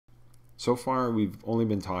So far we've only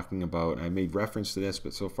been talking about, I made reference to this,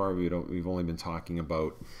 but so far we've only been talking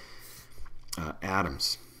about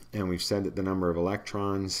atoms. And we've said that the number of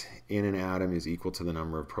electrons in an atom is equal to the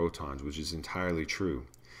number of protons, which is entirely true.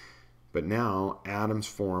 But now atoms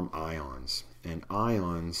form ions. And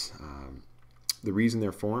ions, the reason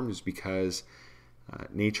they're formed is because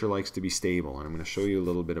nature likes to be stable. And I'm going to show you a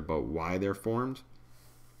little bit about why they're formed.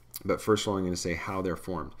 But first of all, I'm going to say how they're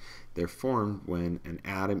formed. They're formed when an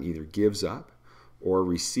atom either gives up or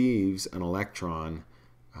receives an electron.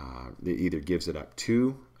 It either gives it up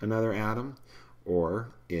to another atom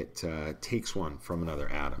or it takes one from another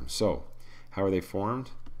atom. So how are they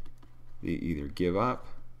formed? They either give up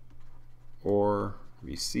or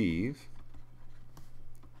receive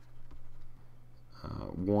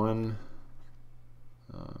one,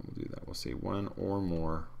 we'll do that, we'll say one or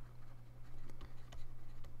more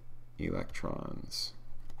electrons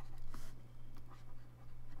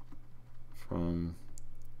from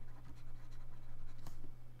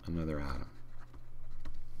another atom.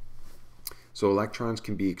 So electrons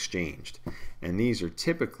can be exchanged, and these are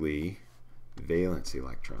typically valence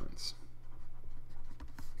electrons.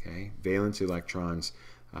 Okay, valence electrons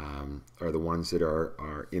are the ones that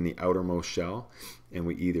are in the outermost shell, and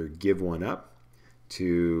we either give one up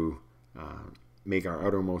to make our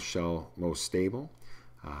outermost shell most stable,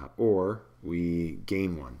 or we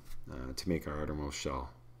gain one to make our outermost shell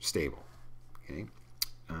stable. Okay,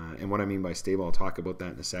 and what I mean by stable, I'll talk about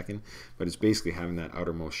that in a second, but it's basically having that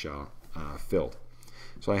outermost shell filled.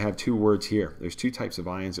 So I have two words here. There's two types of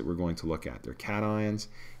ions that we're going to look at. They're cations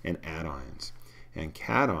and anions. And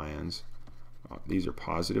cations, these are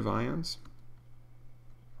positive ions,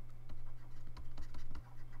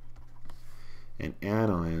 and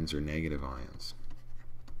anions are negative ions.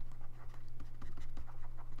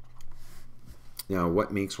 Now,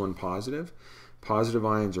 what makes one positive? Positive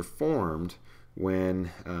ions are formed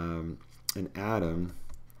when an atom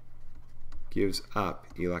gives up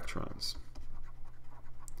electrons.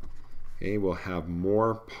 Okay, we'll have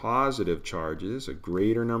more positive charges, a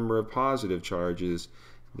greater number of positive charges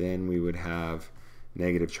than we would have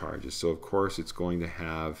negative charges. So of course it's going to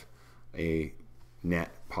have a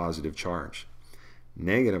net positive charge.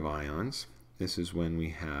 Negative ions, this is when we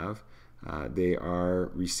have, they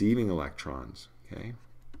are receiving electrons. Okay.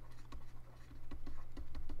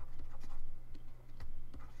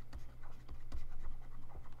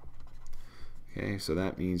 Okay, so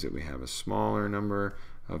that means that we have a smaller number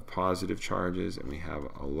of positive charges and we have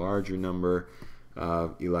a larger number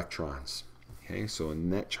of electrons. Okay, so a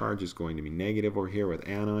net charge is going to be negative over here with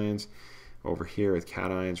anions. Over here with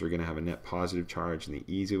cations, we're going to have a net positive charge, and the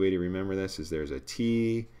easy way to remember this is there's a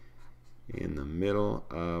T in the middle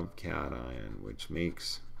of cation, which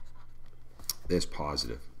makes this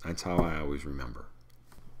positive. That's how I always remember.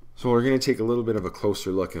 So we're going to take a little bit of a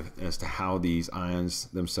closer look as to how these ions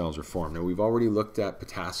themselves are formed. Now, we've already looked at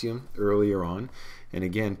potassium earlier on, and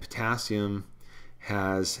again, potassium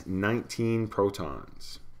has 19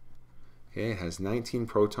 protons. Okay, it has 19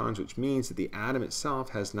 protons, which means that the atom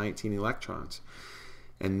itself has 19 electrons.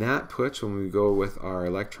 And that puts, when we go with our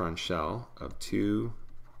electron shell of 2,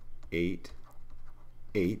 8,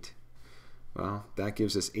 8, well, that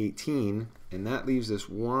gives us 18, and that leaves us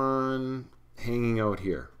one hanging out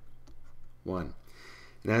here. 1.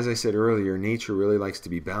 And as I said earlier, nature really likes to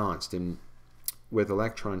be balanced, and with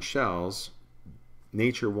electron shells,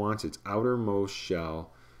 nature wants its outermost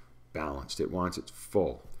shell balanced. It wants it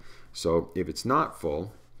full. So if it's not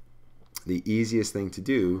full, the easiest thing to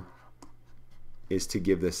do is to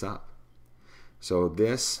give this up. So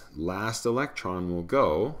this last electron will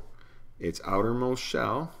go, its outermost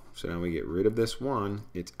shell, so now we get rid of this one,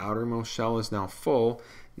 its outermost shell is now full.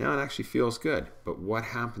 Now it actually feels good, but what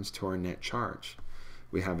happens to our net charge?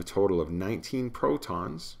 We have a total of 19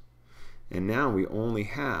 protons, and now we only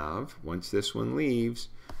have, once this one leaves,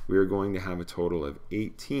 we are going to have a total of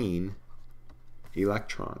 18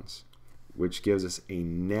 electrons, which gives us a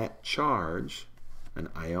net charge, an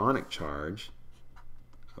ionic charge,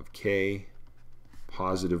 of K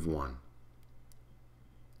positive 1.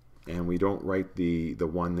 And we don't write the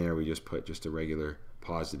 1 there, we just put just a regular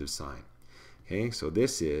positive sign. Okay, so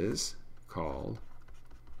this is called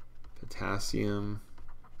potassium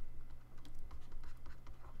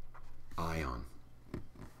ion.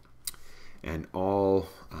 And all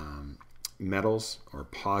metals or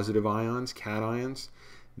positive ions, cations,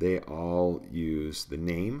 they all use the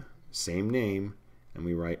name, same name, and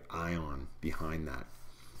we write ion behind that.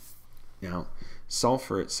 Now,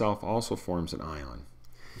 sulfur itself also forms an ion.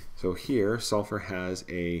 So here, sulfur has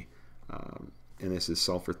a, and this is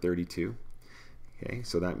sulfur 32. Okay,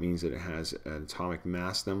 so that means that it has an atomic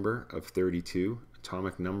mass number of 32,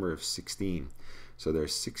 atomic number of 16. So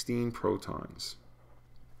there's 16 protons.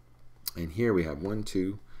 And here we have 1,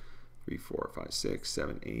 2, 3, 4, 5, 6,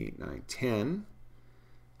 7, 8, 9, 10,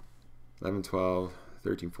 11, 12,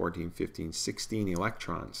 13, 14, 15, 16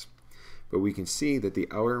 electrons. But we can see that the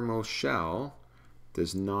outermost shell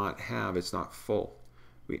does not have, it's not full.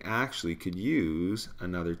 We actually could use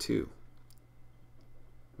another 2.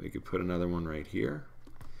 We could put another one right here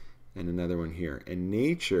and another one here. And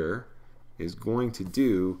nature is going to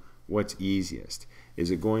do what's easiest. Is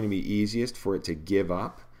it going to be easiest for it to give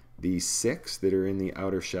up these 6 that are in the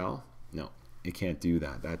outer shell? No, it can't do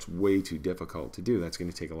that. That's way too difficult to do. That's going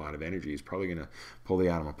to take a lot of energy. It's probably going to pull the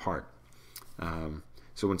atom apart.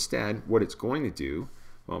 So instead, what it's going to do,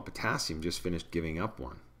 well, potassium just finished giving up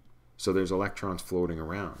one. So there's electrons floating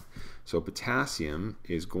around. So potassium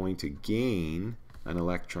is going to gain an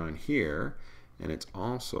electron here, and it's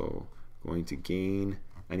also going to gain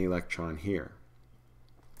an electron here.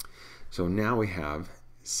 So now we have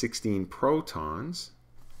 16 protons,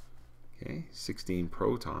 okay, 16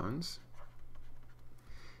 protons,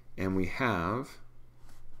 and we have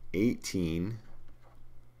 18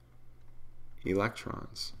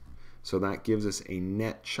 electrons. So that gives us a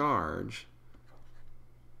net charge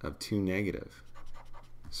of 2 negative.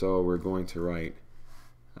 So we're going to write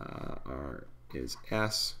our is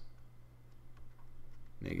S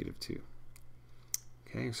negative 2.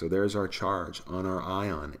 Okay, so there's our charge on our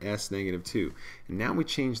ion, S negative 2. And now we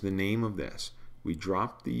change the name of this. We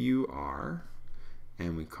drop the UR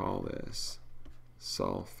and we call this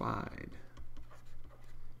sulfide.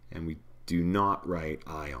 And we do not write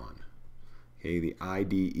ion. Okay, the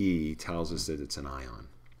IDE tells us that it's an ion.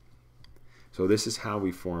 So this is how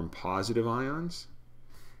we form positive ions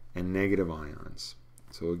and negative ions.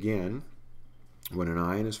 So again, when an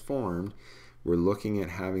ion is formed, we're looking at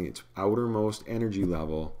having its outermost energy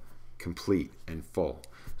level complete and full.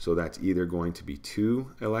 So that's either going to be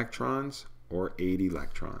 2 electrons or 8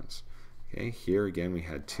 electrons. Okay, here again we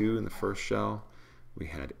had 2 in the first shell, we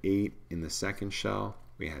had 8 in the second shell,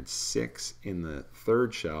 we had 6 in the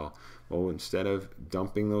third shell. Well, instead of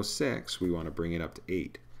dumping those 6, we want to bring it up to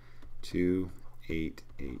 8. 2, 8,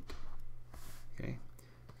 8. Okay,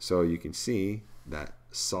 so you can see that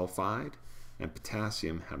sulfide and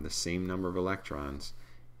potassium have the same number of electrons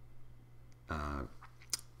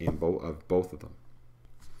in both of them.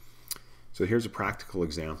 So here's a practical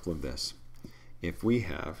example of this. If we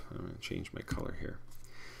have, I'm going to change my color here.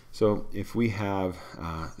 So if we have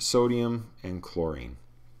sodium and chlorine.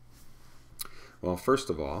 Well,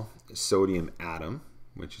 first of all, sodium atom,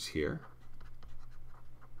 which is here,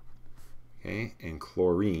 okay, and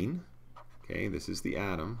chlorine. Okay, this is the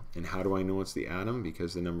atom. And how do I know it's the atom?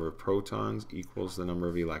 Because the number of protons equals the number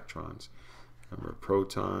of electrons. Number of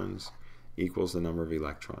protons equals the number of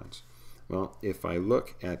electrons. Well, if I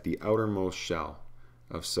look at the outermost shell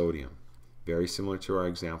of sodium, very similar to our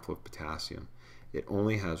example of potassium, it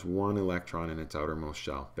only has 1 electron in its outermost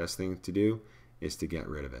shell. Best thing to do is to get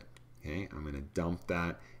rid of it. Okay, I'm going to dump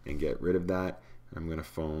that and get rid of that. I'm going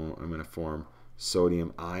to form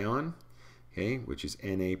sodium ion. Okay, which is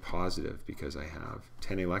Na positive because I have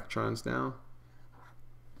 10 electrons now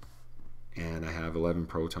and I have 11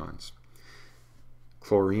 protons.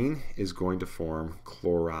 Chlorine is going to form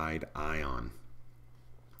chloride ion.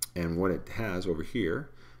 And what it has over here,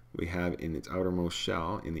 we have in its outermost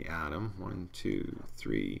shell in the atom, 1, 2,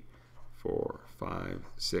 3, 4, 5,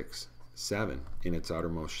 6, 7 in its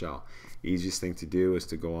outermost shell. Easiest thing to do is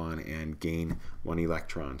to go on and gain 1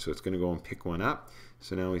 electron. So it's going to go and pick one up.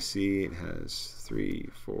 So now we see it has 3,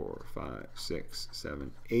 4, 5, 6,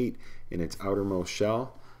 7, 8 in its outermost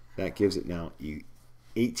shell. That gives it now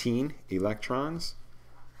 18 electrons.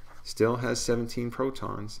 Still has 17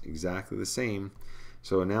 protons, exactly the same.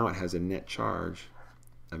 So now it has a net charge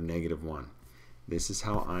of -1. This is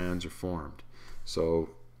how ions are formed. So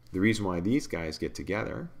the reason why these guys get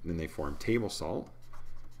together, then they form table salt,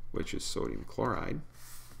 which is sodium chloride,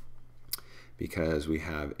 because we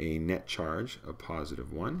have a net charge of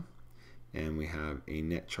 +1, and we have a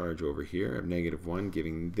net charge over here of -1,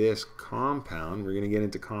 giving this compound, we're going to get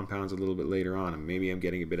into compounds a little bit later on, and maybe I'm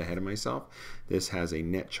getting a bit ahead of myself, this has a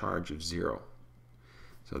net charge of 0.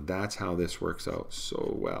 So that's how this works out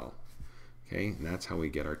so well. Okay, and that's how we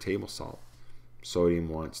get our table salt. Sodium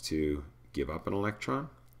wants to give up an electron,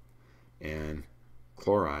 and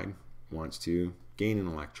chloride wants to gain an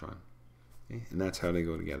electron. Okay, and that's how they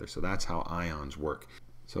go together. So that's how ions work.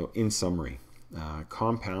 So in summary,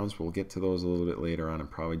 compounds, we'll get to those a little bit later on. I'm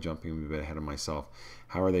probably jumping a bit ahead of myself.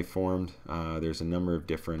 How are they formed? There's a number of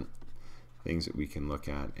different things that we can look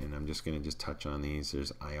at, and I'm just going to touch on these.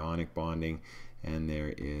 There's ionic bonding, and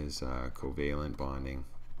there is covalent bonding.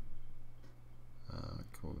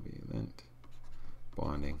 Covalent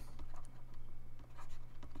bonding.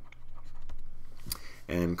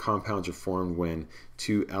 And compounds are formed when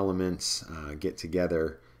two elements get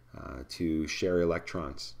together to share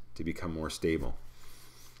electrons to become more stable.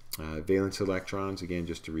 Valence electrons, again,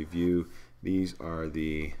 just to review, these are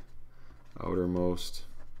the outermost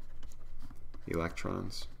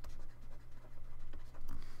electrons.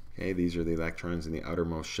 Okay, these are the electrons in the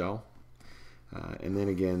outermost shell. And then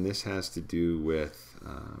again, this has to do with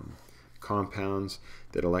compounds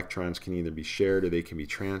that electrons can either be shared or they can be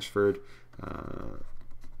transferred.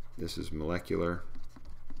 This is molecular,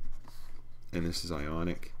 and this is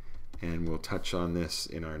ionic, and we'll touch on this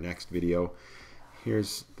in our next video.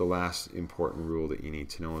 Here's the last important rule that you need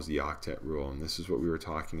to know, is the octet rule, and this is what we were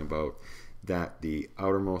talking about, that the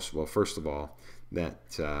outermost, well, first of all,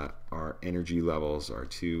 that our energy levels are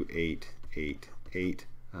 2, 8, 8, 8.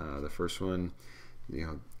 The first one, you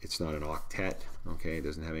know, it's not an octet, okay, it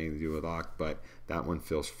doesn't have anything to do with oct, but that one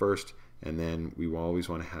fills first, and then we will always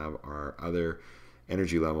want to have our other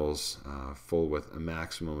energy levels full with a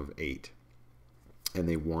maximum of 8, and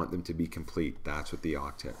they want them to be complete. That's what the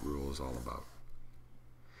octet rule is all about.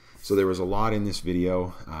 So there was a lot in this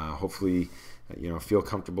video. Hopefully, you feel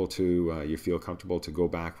comfortable to go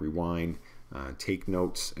back, rewind, take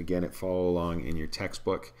notes. Again, follow along in your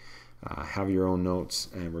textbook. Have your own notes,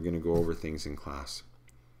 and we're going to go over things in class.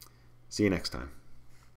 See you next time.